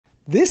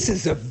This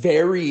is a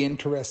very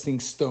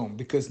interesting stone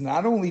because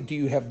not only do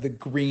you have the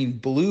green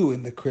blue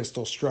in the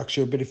crystal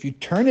structure, but if you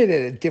turn it at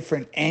a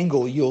different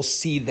angle, you'll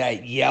see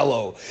that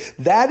yellow.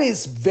 That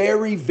is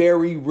very,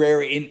 very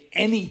rare in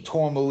any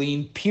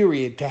tourmaline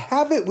period. To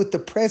have it with the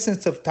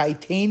presence of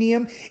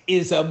titanium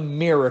is a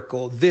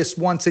miracle. This,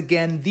 once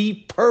again, the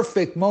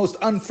perfect, most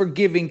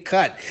unforgiving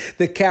cut.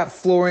 The Cap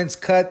Florence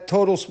cut,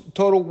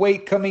 total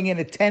weight coming in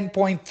at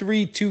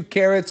 10.32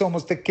 carats,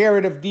 almost a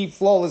carat of deep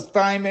flawless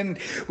diamond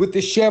with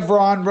the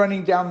chevron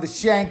running down the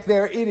shank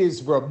there. It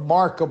is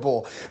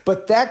remarkable.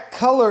 But that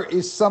color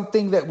is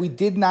something that we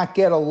did not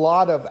get a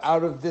lot of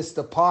out of this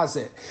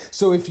deposit.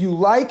 So if you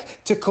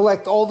like to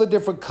collect all the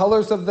different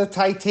colors of the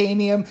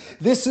titanium,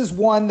 this is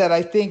one that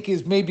I think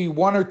is maybe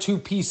one or two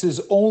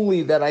pieces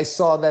only that I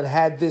saw that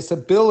had this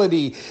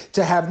ability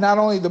to have not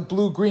only the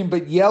blue, green,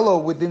 but yellow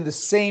within the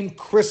same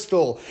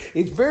crystal.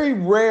 It's very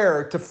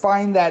rare to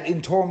find that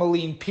in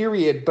tourmaline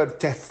period, but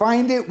to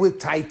find it with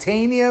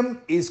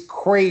titanium is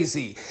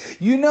crazy.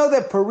 You know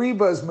that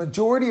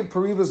majority of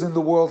Paribas in the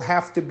world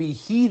have to be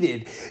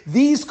heated.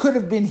 These could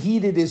have been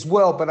heated as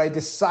well, but I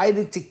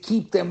decided to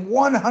keep them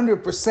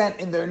 100%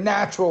 in their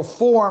natural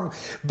form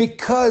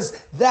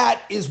because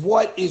that is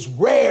what is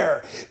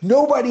rare.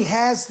 Nobody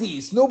has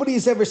these. Nobody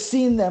has ever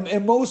seen them,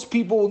 and most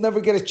people will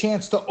never get a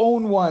chance to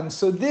own one.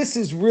 So this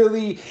is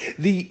really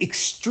the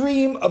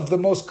extreme of the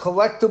most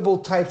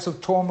collectible types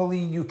of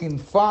tourmaline you can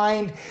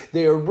find.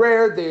 They are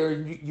rare. They are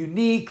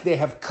unique. They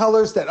have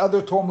colors that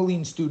other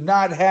tourmalines do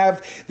not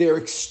have. They're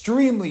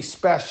extremely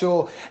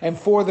special and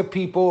for the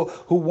people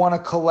who want to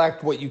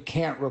collect what you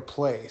can't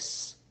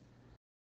replace.